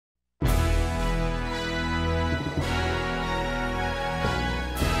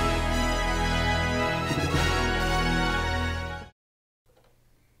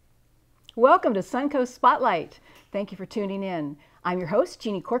Welcome to Suncoast Spotlight. Thank you for tuning in. I'm your host,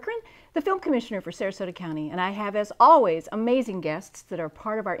 Jeannie Corcoran, the Film Commissioner for Sarasota County, and I have, as always, amazing guests that are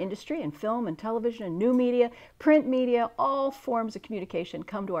part of our industry in film and television and new media, print media, all forms of communication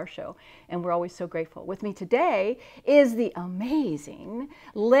come to our show, and we're always so grateful. With me today is the amazing,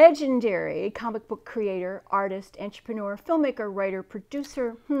 legendary comic book creator, artist, entrepreneur, filmmaker, writer,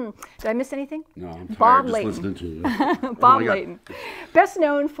 producer. Did I miss anything? No, I'm tired Bob just Layton. listening to you. Bob Layton. Best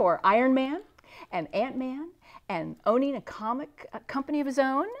known for Iron Man and Ant-Man, and owning a comic company of his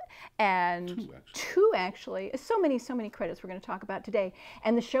own, and two actually. So many credits we're going to talk about today.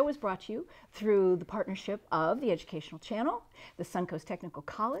 And the show is brought to you through the partnership of the Educational Channel, the Suncoast Technical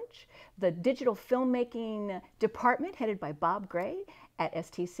College, the Digital Filmmaking Department headed by Bob Gray at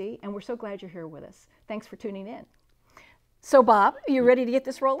STC, and we're so glad you're here with us. Thanks for tuning in. So Bob, are you ready to get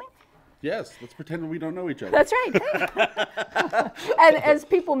this rolling? Yes, let's pretend we don't know each other. That's right. And as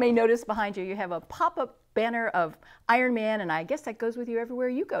people may notice behind you, you have a pop-up banner of Iron Man, and I guess that goes with you everywhere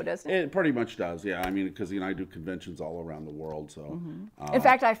you go, doesn't it? It pretty much does, yeah. I mean, because I do conventions all around the world, so. In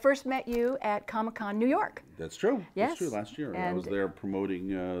fact, I first met you at Comic-Con New York. That's true. Yes. That's true. Last year, I was there promoting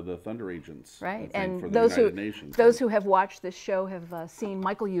the Thunder Agents. Right, and for the those United Nations. Those who have watched this show have seen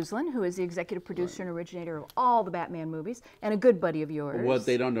Michael Uslan, who is the executive producer and originator of all the Batman movies, and a good buddy of yours. What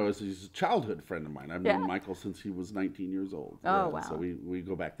they don't know is he's a childhood friend of mine. I've known Michael since he was 19 years old. Oh, wow. So we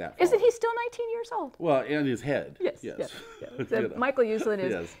go back that far. Isn't he still 19 years old? Well, in his head. Yes. Yes. So Michael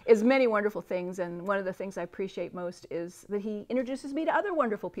Uslan is many wonderful things, and one of the things I appreciate most is that he introduces me to other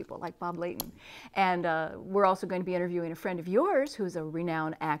wonderful people like Bob Layton. And we're also going to be interviewing a friend of yours who's a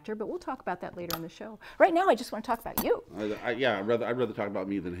renowned actor, but we'll talk about that later in the show. Right now, I just want to talk about you. I'd rather talk about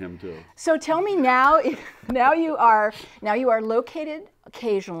me than him too. So tell me now, now you are located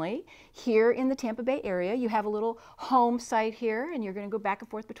occasionally here in the Tampa Bay area. You have a little home site here, and you're going to go back and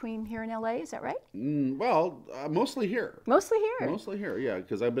forth between here and LA. Is that right? Well, mostly here. Mostly here. Mostly here, yeah,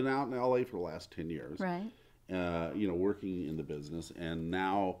 because I've been out in LA for the last 10 years. Right. Working in the business, and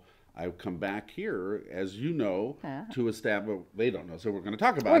now I've come back here, as you know, to establish. They don't know, so we're going to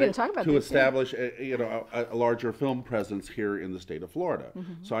talk about to establish a larger film presence here in the state of Florida.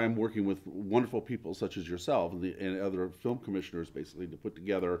 So I am working with wonderful people such as yourself and other film commissioners, basically, to put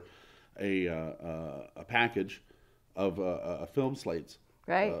together a package of film slates.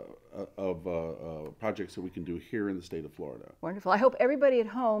 Right. Of projects that we can do here in the state of Florida. Wonderful. I hope everybody at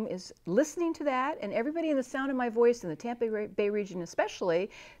home is listening to that, and everybody in the sound of my voice in the Tampa Bay region especially,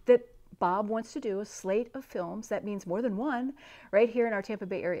 that Bob wants to do a slate of films, that means more than one, right here in our Tampa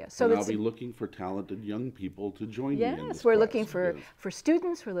Bay area. So and I'll be looking for talented young people to join me in this Yes, we're looking for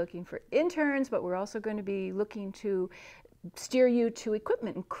students, we're looking for interns, but we're also going to be looking to steer you to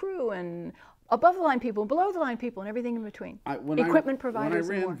equipment and crew and above-the-line people, below-the-line people, and everything in between. Equipment providers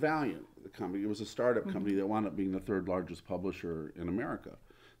When I ran and more. Valiant, the company, it was a startup company that wound up being the third largest publisher in America.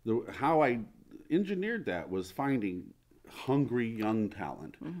 How I engineered that was finding hungry young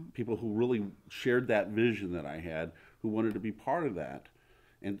talent, people who really shared that vision that I had, who wanted to be part of that,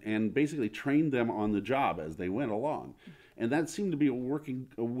 and basically trained them on the job as they went along. And that seemed to be a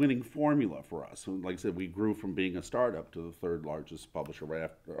winning formula for us. So, like I said, we grew from being a startup to the third largest publisher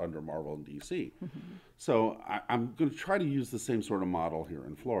right under Marvel and DC. So I'm going to try to use the same sort of model here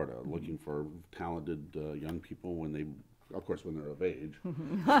in Florida, looking for talented young people when they're of age,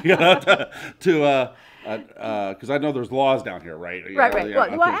 because I know there's laws down here, right? Right.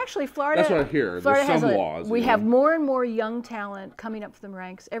 Well, actually, Florida. That's what I hear. Florida There's some laws. We have more and more young talent coming up from the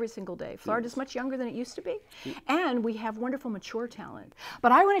ranks every single day. Florida's much younger than it used to be, and we have wonderful mature talent.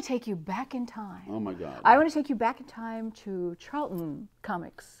 But I want to take you back in time. Oh my God! I want to take you back in time to Charlton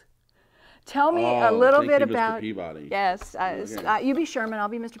Comics. Tell me a little bit about. Mr. Peabody. Yes, you be Sherman, I'll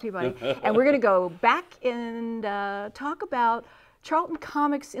be Mr. Peabody, and we're going to go back and talk about Charlton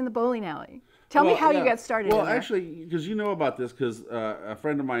Comics in the bowling alley. Tell me how you got started. Well, actually, because you know about this, because a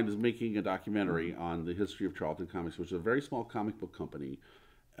friend of mine is making a documentary on the history of Charlton Comics, which is a very small comic book company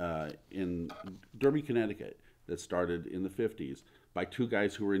in Derby, Connecticut, that started in the 50s. By two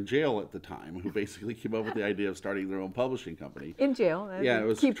guys who were in jail at the time, who basically came up with the idea of starting their own publishing company. In jail, yeah, it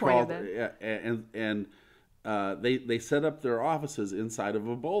was key point of that. Yeah, they set up their offices inside of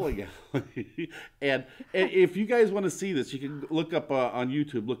a bowling alley. and if you guys want to see this, you can look up on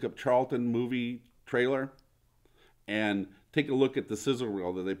YouTube, look up Charlton movie trailer, and take a look at the sizzle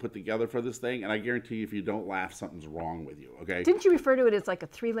reel that they put together for this thing, and I guarantee you, if you don't laugh, something's wrong with you, okay? Didn't you refer to it as like a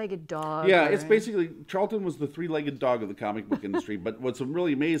three-legged dog? Yeah, it's basically, Charlton was the three-legged dog of the comic book industry, but what's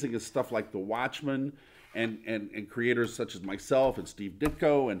really amazing is stuff like The Watchmen and creators such as myself and Steve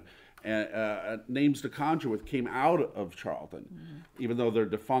Ditko And Names to Conjure With came out of Charlton, even though they're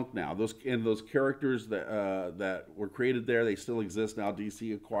defunct now. Those characters that were created there, they still exist now.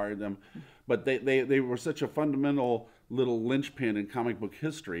 DC acquired them, but they were such a fundamental little linchpin in comic book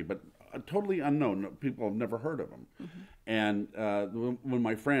history, but totally unknown. People have never heard of them. And when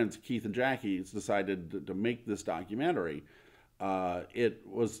my friends Keith and Jackie decided to make this documentary, it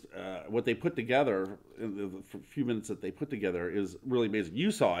was what they put together in the few minutes that they put together is really amazing.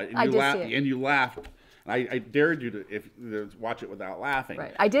 You saw it, and you laughed. I dared you to watch it without laughing.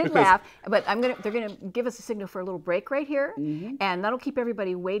 Right, I did laugh, but they're gonna give us a signal for a little break right here, and that'll keep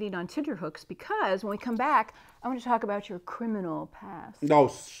everybody waiting on tenterhooks, because when we come back, I want to talk about your criminal past.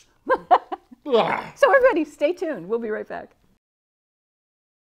 No. So everybody, stay tuned. We'll be right back.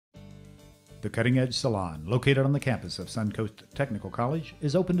 The Cutting Edge Salon, located on the campus of Suncoast Technical College,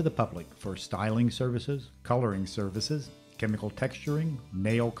 is open to the public for styling services, coloring services, chemical texturing,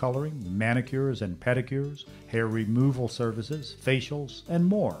 nail coloring, manicures and pedicures, hair removal services, facials, and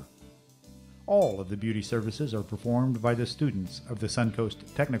more. All of the beauty services are performed by the students of the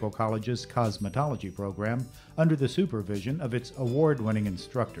Suncoast Technical College's cosmetology program under the supervision of its award-winning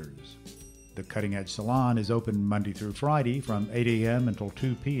instructors. The Cutting Edge Salon is open Monday through Friday from 8 a.m. until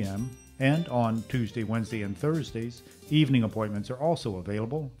 2 p.m., and on Tuesday, Wednesday, and Thursdays, evening appointments are also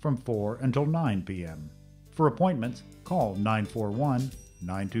available from 4 until 9 p.m. For appointments, call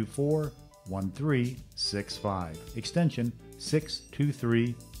 941-924-1365, extension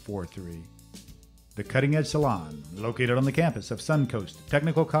 62343. The Cutting Edge Salon, located on the campus of Suncoast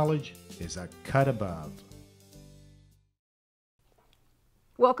Technical College, is a cut above.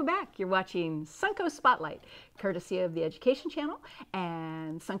 Welcome back. You're watching Suncoast Spotlight, courtesy of the Education Channel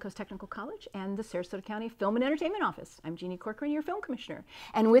and Suncoast Technical College and the Sarasota County Film and Entertainment Office. I'm Jeannie Corcoran, your film commissioner.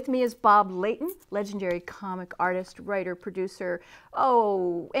 And with me is Bob Layton, legendary comic artist, writer, producer,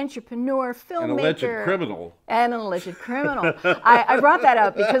 entrepreneur, filmmaker. An alleged criminal. And an alleged criminal. I brought that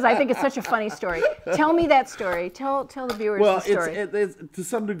up because I think it's such a funny story. Tell me that story. Tell the viewers the story. Well, to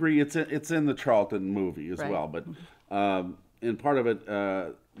some degree, it's in the Charlton movie as well, but... and part of it,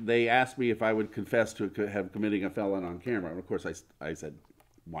 they asked me if I would confess to have committing a felon on camera. And of course, I said,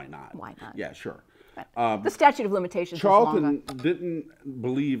 why not? Why not? Yeah, sure. The statute of limitations Charlton didn't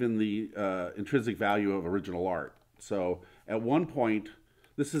believe in the intrinsic value of original art. So at one point,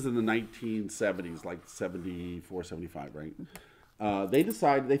 this is in the 1970s, like 74, 75, right? They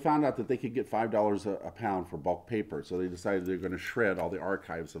found out that they could get $5 a pound for bulk paper, so they decided they're going to shred all the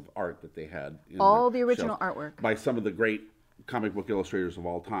archives of art that they had. All the original artwork. By some of the great comic book illustrators of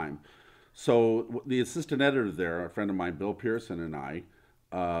all time. So the assistant editor there, a friend of mine, Bill Pearson, and I,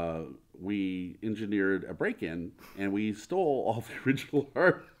 we engineered a break-in, and we stole all the original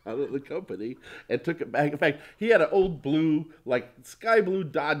art out of the company and took it back. In fact, he had an old blue, like sky blue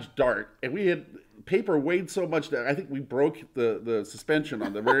Dodge Dart, and we had paper weighed so much that I think we broke the suspension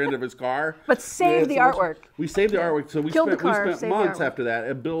on the rear end of his car. But saved the artwork. We saved the artwork. So we spent months after that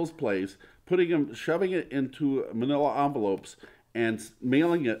at Bill's place, shoving it into manila envelopes and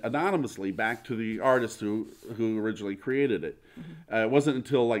mailing it anonymously back to the artist who originally created it. It wasn't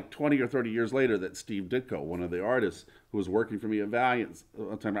until like 20 or 30 years later that Steve Ditko, one of the artists who was working for me at Valiant,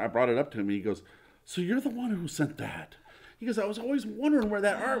 one time I brought it up to him, and he goes, "So you're the one who sent that?" He goes, "I was always wondering where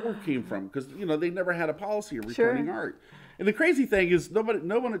that artwork came from," because they never had a policy of returning art. And the crazy thing is, no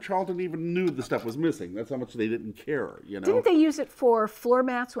one at Charlton even knew the stuff was missing. That's how much they didn't care. Didn't they use it for floor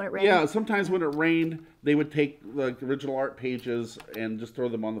mats when it rained? Yeah, sometimes when it rained, they would take the original art pages and just throw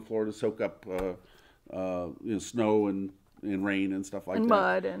them on the floor to soak up snow and rain and stuff like that.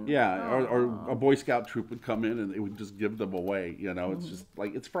 Mud and or a Boy Scout troop would come in and they would just give them away. It's just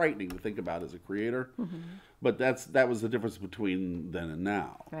like, it's frightening to think about as a creator. But that was the difference between then and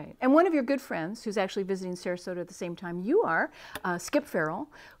now. Right. And one of your good friends, who's actually visiting Sarasota at the same time you are, Skip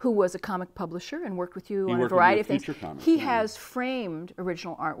Farrell, who was a comic publisher and worked with you on a variety of things. He has framed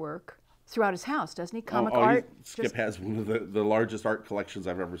original artwork throughout his house, doesn't he? Comic art. Skip has one of the largest art collections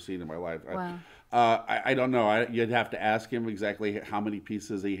I've ever seen in my life. Wow. I don't know. You'd have to ask him exactly how many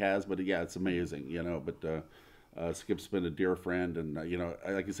pieces he has, but yeah, it's amazing, But Skip's been a dear friend, and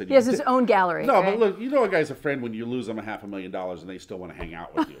like you said, he has his own gallery. No, right? But look, a guy's a friend when you lose them $500,000 and they still want to hang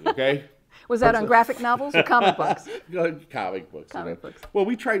out with you. Okay. Was that on graphic novels or comic books? Comic books. Comic books. Well,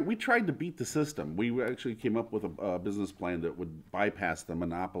 we tried to beat the system. We actually came up with a business plan that would bypass the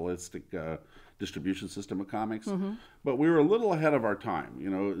monopolistic distribution system of comics. But we were a little ahead of our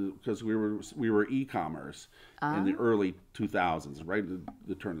time, because we were e-commerce in the early 2000s, right at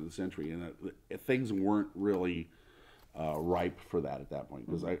the turn of the century, and things weren't really ripe for that at that point,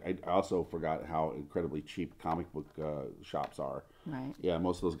 because I also forgot how incredibly cheap comic book shops are. Right. Yeah,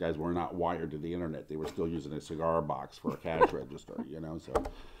 most of those guys were not wired to the internet. They were still using a cigar box for a cash register, you know, so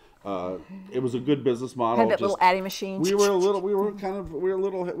it was a good business model. Had that little adding machine. We were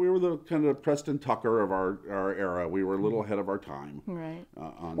the kind of Preston Tucker of our era. We were a little ahead of our time. Right.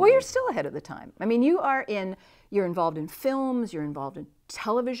 Well, you're still ahead of the time. I mean, you're involved in films, you're involved in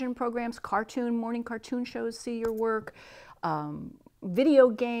television programs, morning cartoon shows see your work, video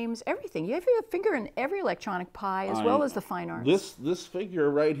games, everything. You have your finger in every electronic pie, as well as the fine arts. This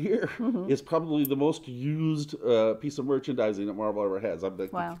figure right here is probably the most used piece of merchandising that Marvel ever has. I'm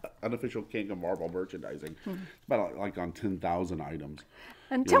the unofficial king of Marvel merchandising. It's about like on 10,000 items.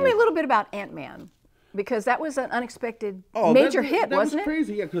 And tell me a little bit about Ant-Man, because that was an unexpected major hit, wasn't it? That was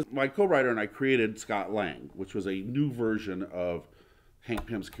crazy, yeah, because my co-writer and I created Scott Lang, which was a new version of Hank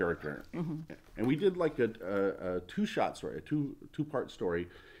Pym's character. And we did like a two-shot story, a two-part story,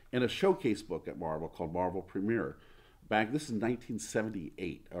 in a showcase book at Marvel called Marvel Premiere. This is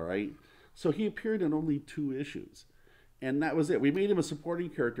 1978, all right? So he appeared in only 2 issues. And that was it. We made him a supporting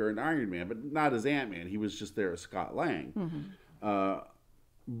character in Iron Man, but not as Ant-Man. He was just there as Scott Lang.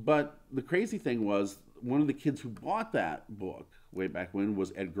 But the crazy thing was, one of the kids who bought that book way back when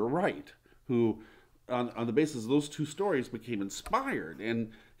was Edgar Wright, who, on the basis of those 2 stories, became inspired.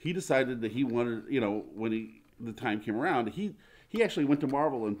 And he decided that he wanted, you know, when the time came around, he actually went to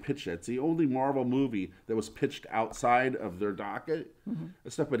Marvel and pitched it. It's the only Marvel movie that was pitched outside of their docket and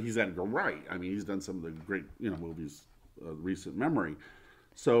stuff. But he's Edgar Wright. I mean, he's done some of the great, you know, movies of recent memory.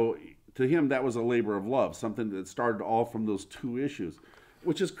 So to him, that was a labor of love, something that started all from those 2 issues,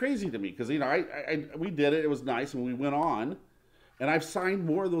 which is crazy to me, because, you know, we did it. It was nice, and we went on. And I've signed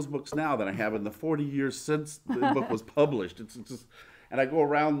more of those books now than I have in the 40 years since the book was published. It's just, and I go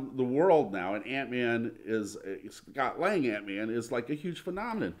around the world now, and Ant-Man Scott Lang Ant-Man is like a huge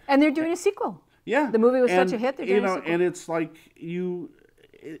phenomenon. And they're doing a sequel. Yeah. The movie was such a hit, they're doing a sequel. And it's like, you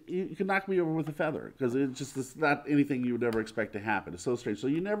can knock me over with a feather, because it's not anything you would ever expect to happen. It's so strange. So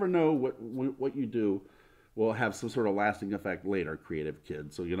you never know what you do will have some sort of lasting effect later, creative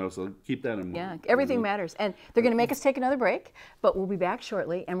kids. So, you know, so keep that in mind. Yeah, everything matters. And they're going to make us take another break, but we'll be back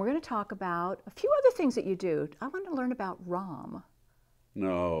shortly, and we're going to talk about a few other things that you do. I want to learn about ROM.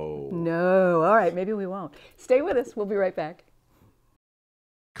 No. No. All right, maybe we won't. Stay with us. We'll be right back.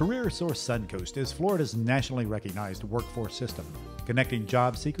 Career Source Suncoast is Florida's nationally recognized workforce system, connecting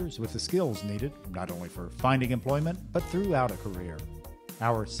job seekers with the skills needed not only for finding employment, but throughout a career.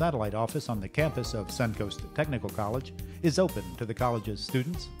 Our satellite office on the campus of Suncoast Technical College is open to the college's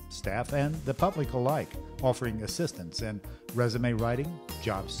students, staff, and the public alike, offering assistance in resume writing,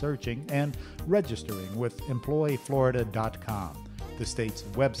 job searching, and registering with EmployFlorida.com, the state's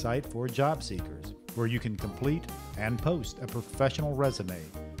website for job seekers, where you can complete and post a professional resume,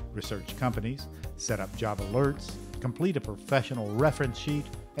 research companies, set up job alerts, complete a professional reference sheet,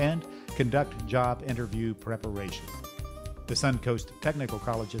 and conduct job interview preparation. The Suncoast Technical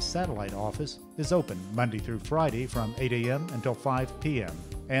College's satellite office is open Monday through Friday from 8 a.m. until 5 p.m.,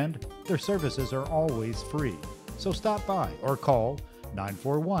 and their services are always free. So stop by or call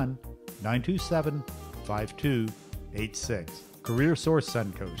 941-927-5286. Career Source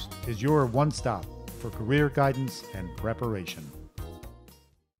Suncoast is your one-stop for career guidance and preparation.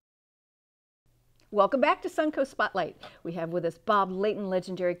 Welcome back to Suncoast Spotlight. We have with us Bob Layton,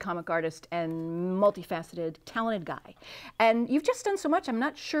 legendary comic artist and multifaceted, talented guy. And you've just done so much, I'm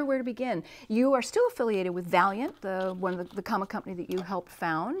not sure where to begin. You are still affiliated with Valiant, one of the comic company that you helped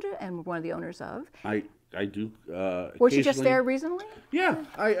found and one of the owners of. I do. Were you just there recently? Yeah,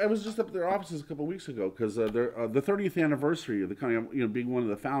 I was just up at their offices a couple of weeks ago, because the 30th anniversary of the company, you know, being one of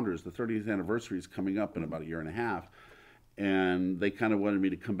the founders, the 30th anniversary is coming up in about a year and a half. And they kind of wanted me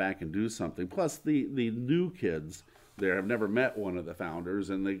to come back and do something. Plus, the new kids there have never met one of the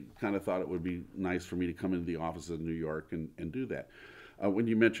founders, and they kind of thought it would be nice for me to come into the office in New York and do that. When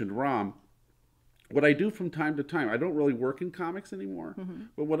you mentioned ROM, what I do from time to time, I don't really work in comics anymore,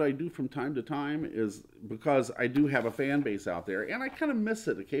 but what I do from time to time is, because I do have a fan base out there, and I kind of miss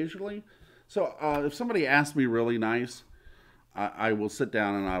it occasionally. So if somebody asks me really nice, I will sit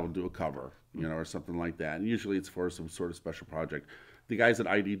down and I will do a cover, you know, or something like that. And usually it's for some sort of special project. The guys at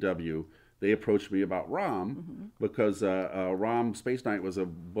IDW, they approached me about ROM because ROM Space Knight was a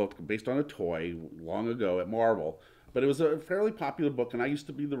book based on a toy long ago at Marvel. But it was a fairly popular book, and I used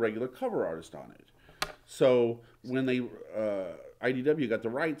to be the regular cover artist on it. So when they IDW got the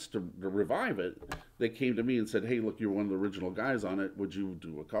rights to revive it, they came to me and said, "Hey, look, you're one of the original guys on it. Would you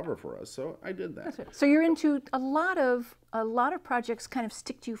do a cover for us?" So I did that. That's right. So you're into a lot of projects. Kind of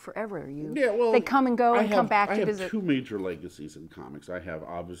stick to you forever. Yeah, well, they come and go and come back to visit. I have two major legacies in comics. I have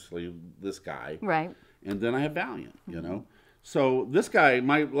obviously this guy, right, and then I have Valiant. You know. So this guy,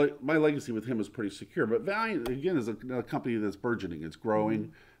 my legacy with him is pretty secure. But Valiant, again, is a company that's burgeoning. It's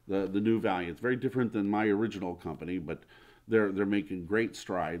growing. The new Valiant. It's very different than my original company, but they're making great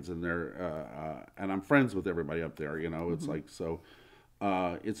strides, and and I'm friends with everybody up there. You know, it's like so.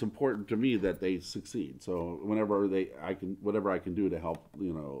 It's important to me that they succeed. So whenever whatever I can do to help,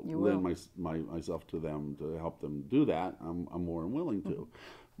 you know, lend myself to them to help them do that, I'm more than willing to.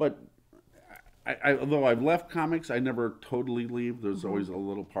 But although I've left comics, I never totally leave. There's always a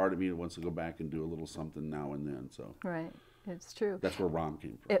little part of me that wants to go back and do a little something now and then. So right, it's true. That's where Rom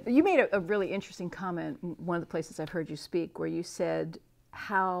came from. You made a really interesting comment in one of the places I've heard you speak, where you said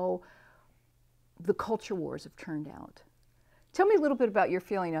how the culture wars have turned out. Tell me a little bit about your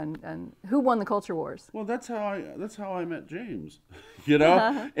feeling on who won the culture wars. Well, that's how I met James, you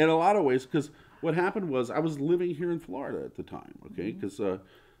know, in a lot of ways. Because what happened was I was living here in Florida at the time, okay, because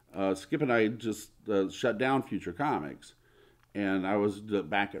Skip and I just shut down Future Comics, and I was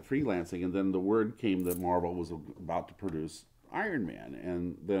back at freelancing, and then the word came that Marvel was about to produce Iron Man,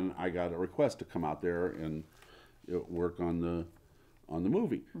 and then I got a request to come out there and work on the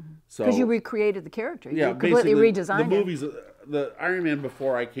movie. So because you recreated the character, yeah, you completely redesigned the movies. The Iron Man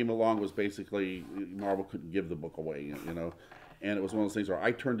before I came along was basically Marvel couldn't give the book away, you know. And it was one of those things where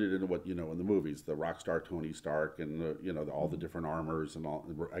I turned it into what, you know, in the movies, the rock star Tony Stark and, all the different armors and all.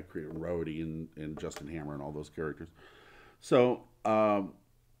 I created Rhodey and Justin Hammer and all those characters. So when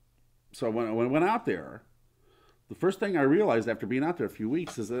I went out there, the first thing I realized after being out there a few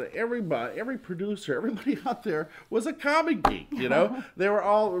weeks is that every producer, everybody out there was a comic geek, you know? They were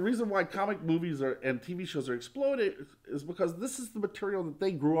all, the reason why comic movies and TV shows are exploding is because this is the material that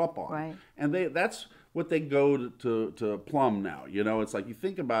they grew up on. Right. And that's what they go to plumb now. You know, it's like you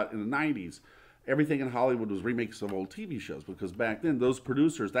think about in the 90s, everything in Hollywood was remakes of old TV shows, because back then those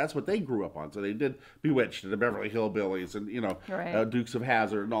producers, that's what they grew up on. So they did Bewitched and the Beverly Hillbillies and, Dukes of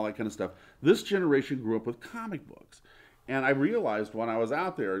Hazzard and all that kind of stuff. This generation grew up with comic books. And I realized when I was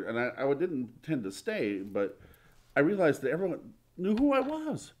out there, and I didn't tend to stay, but I realized that everyone knew who I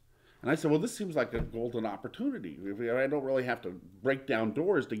was. And I said, well, this seems like a golden opportunity. I don't really have to break down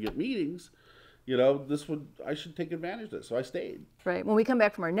doors to get meetings. You know, I should take advantage of this. So I stayed. Right. When we come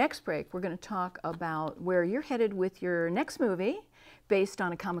back from our next break, we're going to talk about where you're headed with your next movie based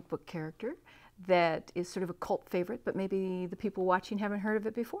on a comic book character that is sort of a cult favorite, but maybe the people watching haven't heard of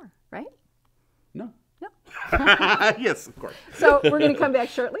it before, right? No. No? Yes, of course. So we're going to come back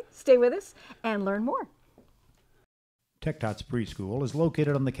shortly. Stay with us and learn more. Tech Tots Preschool is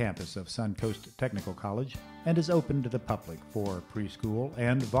located on the campus of Suncoast Technical College and is open to the public for preschool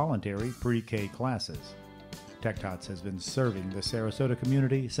and voluntary pre-K classes. Tech Tots has been serving the Sarasota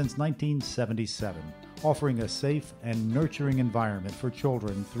community since 1977, offering a safe and nurturing environment for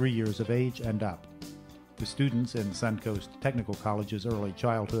children 3 years of age and up. The students in Suncoast Technical College's early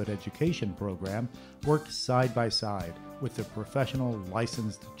childhood education program work side by side with the professional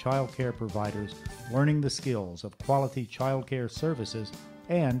licensed child care providers, learning the skills of quality child care services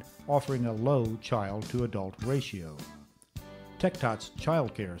and offering a low child-to-adult ratio. Tech Tots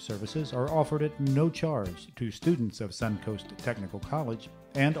child care services are offered at no charge to students of Suncoast Technical College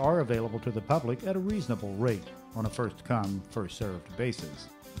and are available to the public at a reasonable rate on a first-come, first-served basis.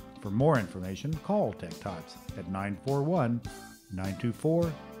 For more information, call Tech Tots at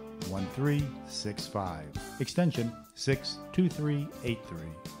 941-924-1365, extension 62383.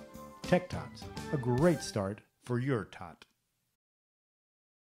 Tech Tots, a great start for your tot.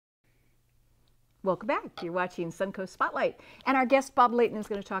 Welcome back. You're watching Suncoast Spotlight. And our guest, Bob Layton, is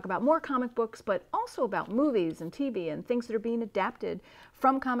going to talk about more comic books, but also about movies and TV and things that are being adapted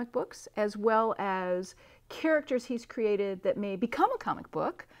from comic books, as well as characters he's created that may become a comic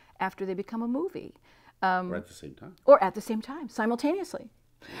book after they become a movie. Or at the same time. Or at the same time, simultaneously.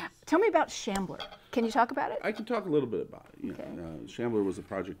 Tell me about Shambler. Can you talk about it? I can talk a little bit about it. Okay. Shambler was a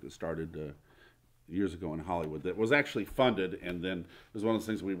project that started years ago in Hollywood that was actually funded, and then it was one of those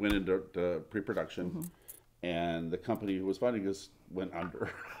things we went into pre-production, and the company who was funding us went under.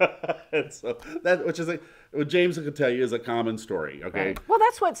 And so that, which is what James could tell you, is a common story. Okay. Right. Well,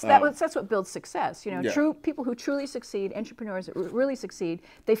 that's what builds success. You know, Yeah. true people who truly succeed, entrepreneurs that really succeed,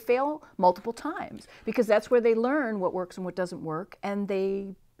 they fail multiple times because that's where they learn what works and what doesn't work, and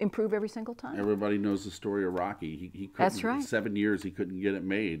they improve every single time. Everybody knows the story of Rocky. He couldn't, That's right. 7 years he couldn't get it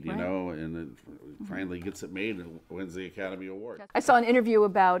made, you Right. know, and then finally gets it made and wins the Academy Award. I saw an interview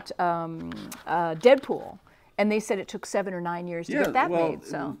about Deadpool, and they said it took 7 or 9 years to get that made.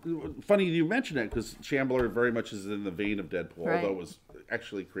 So funny you mention that, because Shambler very much is in the vein of Deadpool, Right. although it was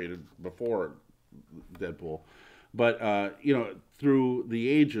actually created before Deadpool. But you know, through the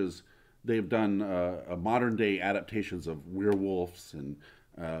ages, they've done modern day adaptations of werewolves and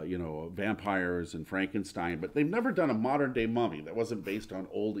you know, vampires and Frankenstein, but they've never done a modern day mummy that wasn't based on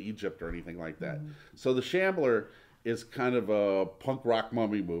old Egypt or anything like that. So The Shambler is kind of a punk rock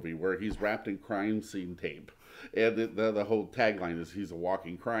mummy movie where he's wrapped in crime scene tape. And the whole tagline is he's a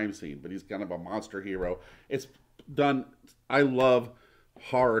walking crime scene, but he's kind of a monster hero. It's done, I love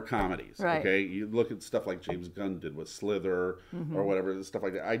horror comedies. Right. Okay, you look at stuff like James Gunn did with Slither or whatever, stuff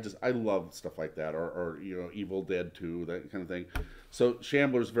like that. I love stuff like that, or you know, Evil Dead 2, that kind of thing. So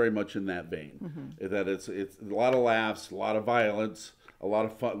Shambler's very much in that vein. That it's a lot of laughs, a lot of violence, a lot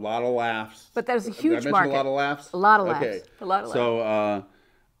of fun, a lot of laughs. But that is a Did I huge mention market. a lot of laughs. A lot of laughs. Okay. A lot of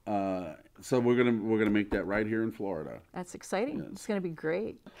laughs. So we're gonna make that right here in Florida. That's exciting. It's going to be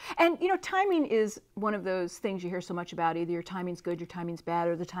great. And you know, timing is one of those things you hear so much about. Either your timing's good, your timing's bad,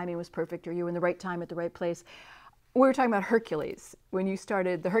 or the timing was perfect, or you were in the right time at the right place. We were talking about Hercules. When you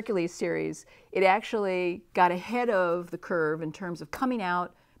started the Hercules series, it actually got ahead of the curve in terms of coming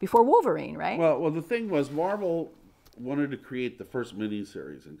out before Wolverine, right? Well, the thing was, Marvel wanted to create the first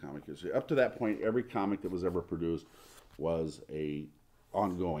miniseries in comic history. Up to that point, every comic that was ever produced was a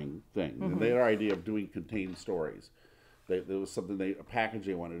ongoing thing. And their idea of doing contained stories, there was something a package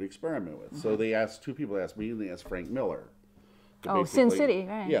they wanted to experiment with. So they asked two people. They asked me and they asked Frank Miller. Oh, Sin City,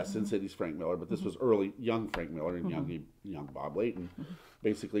 right? Yeah, Sin City's Frank Miller, but this was early young Frank Miller and young Bob Layton,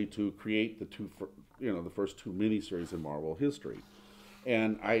 basically to create the first two miniseries in Marvel history.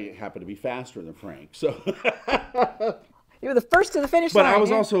 And I happen to be faster than Frank, so. You were the first to the finish line. But I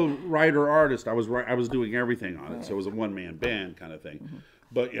was also writer artist. I was doing everything on it, so it was a one man band kind of thing.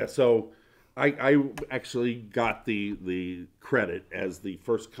 But yeah, so I actually got the credit as the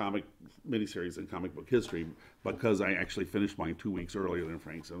first comic miniseries in comic book history because I actually finished mine 2 weeks earlier than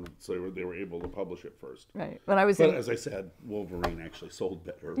Frank, so they were able to publish it first. Right. But as I said, Wolverine actually sold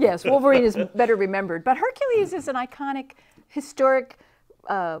better. Yes, Wolverine is better remembered, but Hercules is an iconic, historic.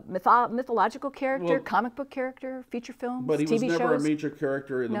 Mythological character, comic book character, feature films, but he was TV never shows. a major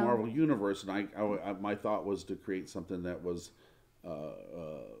character in the Marvel universe, and my thought was to create something that was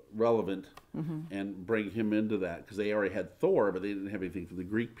relevant and bring him into that, because they already had Thor, but they didn't have anything from the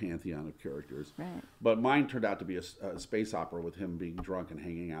Greek pantheon of characters. Right. But mine turned out to be a space opera with him being drunk and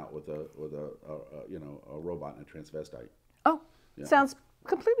hanging out with a robot and a transvestite. Oh, sounds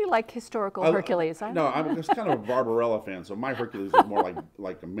completely like historical Hercules. No, I'm just kind of a Barbarella fan, so my Hercules is more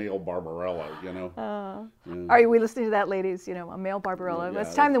like a male Barbarella, you know. Are we listening to that, ladies? You know, a male Barbarella. Yeah,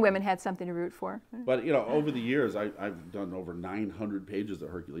 It's time the women had something to root for. But you know, over the years, I've done over 900 pages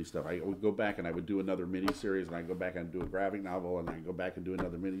of Hercules stuff. I would go back and I would do another miniseries, and I'd go back and do a graphic novel, and I'd go back and do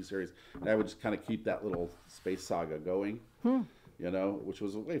another miniseries, and I would just kind of keep that little space saga going. You know, which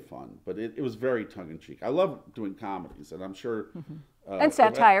was way fun, but it was very tongue-in-cheek. I love doing comedies, and I'm sure... and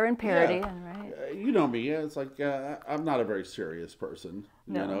satire and parody, right? You know me, it's like I'm not a very serious person.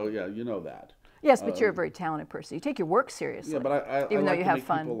 No. You know, you know that. Yes, but you're a very talented person. You take your work seriously. Yeah, but I even though like you to have make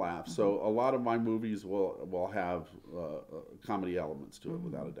fun. people laugh. So a lot of my movies will have comedy elements to it,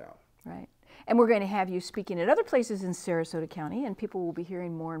 without a doubt. Right. And we're going to have you speaking at other places in Sarasota County, and people will be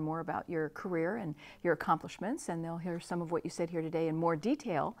hearing more and more about your career and your accomplishments, and they'll hear some of what you said here today in more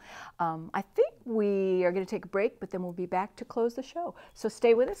detail. I think we are going to take a break, but then we'll be back to close the show. So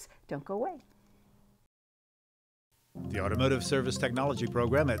stay with us. Don't go away. The Automotive Service Technology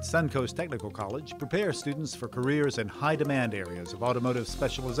program at Suncoast Technical College prepares students for careers in high-demand areas of automotive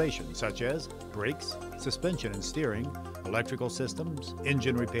specialization, such as brakes, suspension and steering, electrical systems,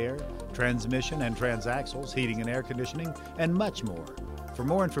 engine repair, transmission and transaxles, heating and air conditioning, and much more. For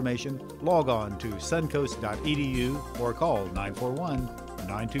more information, log on to suncoast.edu or call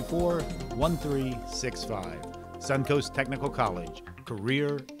 941-924-1365. Suncoast Technical College,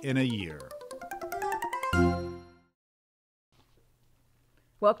 career in a year.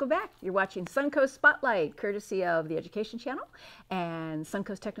 Welcome back. You're watching Suncoast Spotlight, courtesy of the Education Channel and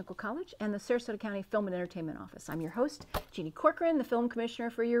Suncoast Technical College and the Sarasota County Film and Entertainment Office. I'm your host, Jeannie Corcoran, the Film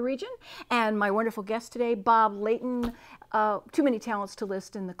Commissioner for your region, and my wonderful guest today, Bob Layton. Too many talents to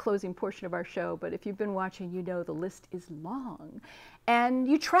list in the closing portion of our show, but if you've been watching, you know the list is long. And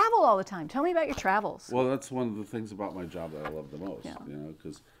you travel all the time. Tell me about your travels. Well, that's one of the things about my job that I love the most. Yeah. You know,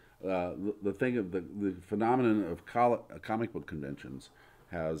 because the thing of the phenomenon of comic book conventions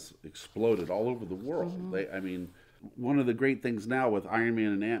has exploded all over the world. I mean, one of the great things now with Iron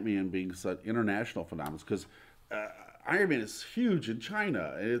Man and Ant-Man being such international phenomena, because Iron Man is huge in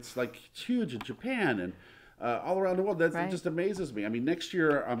China, and it's like huge in Japan, and all around the world. That just amazes me. I mean, next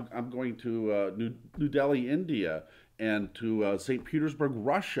year I'm going to New Delhi, India, and to St. Petersburg,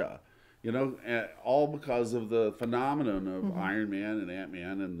 Russia. You know, all because of the phenomenon of Iron Man and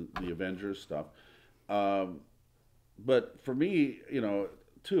Ant-Man and the Avengers stuff. But for me, you know,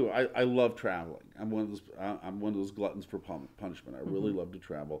 too, I love traveling. I'm one of those gluttons for punishment. I really love to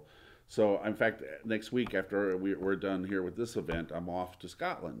travel. So, in fact, next week after we're done here with this event, I'm off to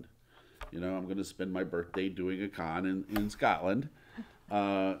Scotland. You know, I'm going to spend my birthday doing a con in Scotland.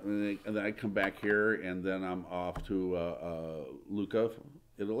 And then I come back here, and then I'm off to Lucca,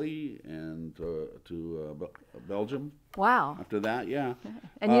 Italy, and to Belgium. Wow. After that, yeah.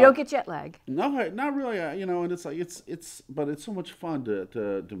 And you don't get jet lag? No, not really. You know, and it's like but it's so much fun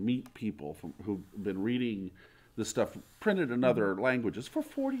to meet people who've been reading this stuff printed in other languages for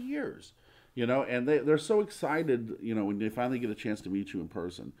 40 years. You know, and they're so excited. You know, when they finally get a chance to meet you in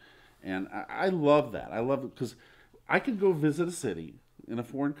person, and I love that. I love it because I could go visit a city in a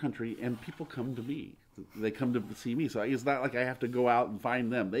foreign country, and people come to me. They come to see me, so it's not like I have to go out and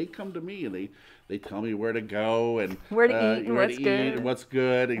find them. They come to me, and they tell me where to go and where to eat and what's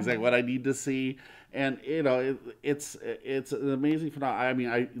good, exactly what I need to see. And you know, it's an amazing phenomenon. I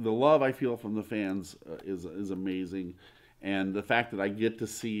mean, the love I feel from the fans is amazing, and the fact that I get to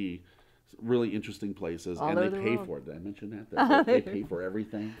see really interesting places, and they pay for it. Did I mention that? They pay for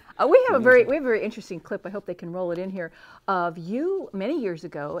everything. We have a very interesting clip. I hope they can roll it in here of you many years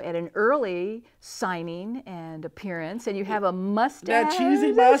ago at an early signing and appearance, and you have a mustache. That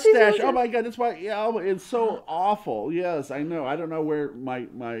cheesy mustache. Oh my God, that's why. Yeah, it's so awful. Yes, I know. I don't know where my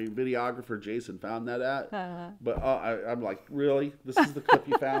videographer Jason found that at, but I'm like, really? This is the clip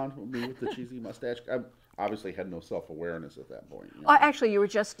you found of me with the cheesy mustache? Obviously had no self-awareness at that point. You know? Actually, you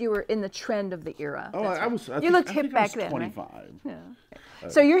were in the trend of the era. Oh, I was. You looked hip back then, 25. right? Yeah.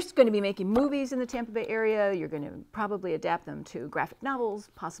 So you're going to be making movies in the Tampa Bay area. You're going to probably adapt them to graphic novels,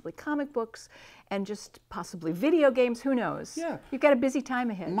 possibly comic books, and just possibly video games. Who knows? Yeah. You've got a busy time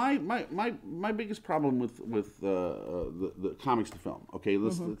ahead. My biggest problem with the comics to film. Okay,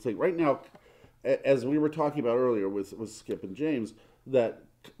 let's take right now, as we were talking about earlier with Skip and James, that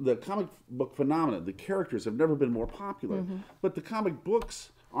the comic book phenomenon, the characters have never been more popular, but the comic books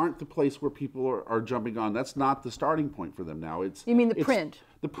aren't the place where people are jumping on. That's not the starting point for them now. You mean the print?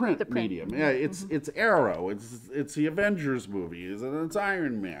 The print medium. Yeah, it's Arrow. It's the Avengers movies, and it's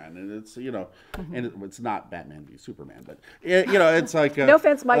Iron Man, and it's and it's not Batman v Superman, but you know, it's like no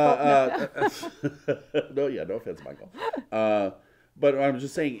offense, Michael. no offense, Michael. But I'm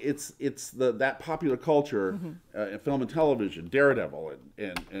just saying, it's that popular culture, in film and television, Daredevil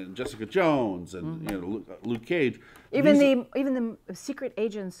and Jessica Jones and Luke Cage. Even the secret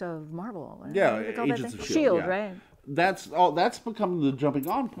agents of Marvel. Yeah, Agents of Shield, right? That's become the jumping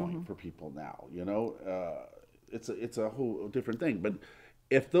on point for people now. You know, it's a whole different thing. But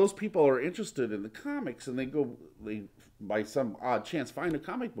if those people are interested in the comics and they by some odd chance find a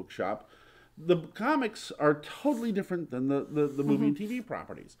comic book shop, the comics are totally different than the movie and TV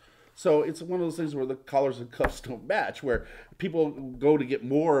properties. So it's one of those things where the collars and cuffs don't match, where people go to get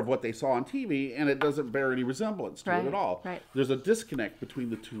more of what they saw on TV, and it doesn't bear any resemblance to it at all. Right. There's a disconnect between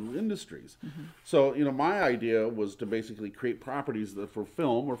the two industries. So, you know, my idea was to basically create properties that for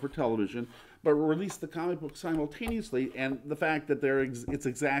film or for television, but release the comic book simultaneously, and the fact that it's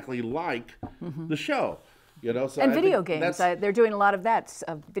exactly like the show. You know, so and video games. They're doing a lot of that,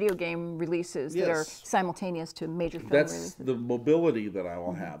 video game releases that are simultaneous to major film releases. That's the mobility that I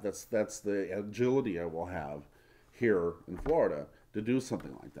will have. That's the agility I will have here in Florida to do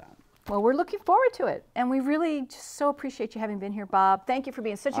something like that. Well, we're looking forward to it, and we really just so appreciate you having been here, Bob. Thank you for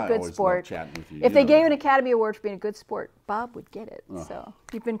being such a good sport. Love chatting with you. If they gave an Academy Award for being a good sport, Bob would get it. So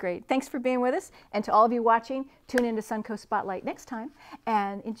you've been great. Thanks for being with us, and to all of you watching, tune in to Suncoast Spotlight next time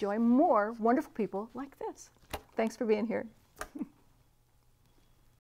and enjoy more wonderful people like this. Thanks for being here.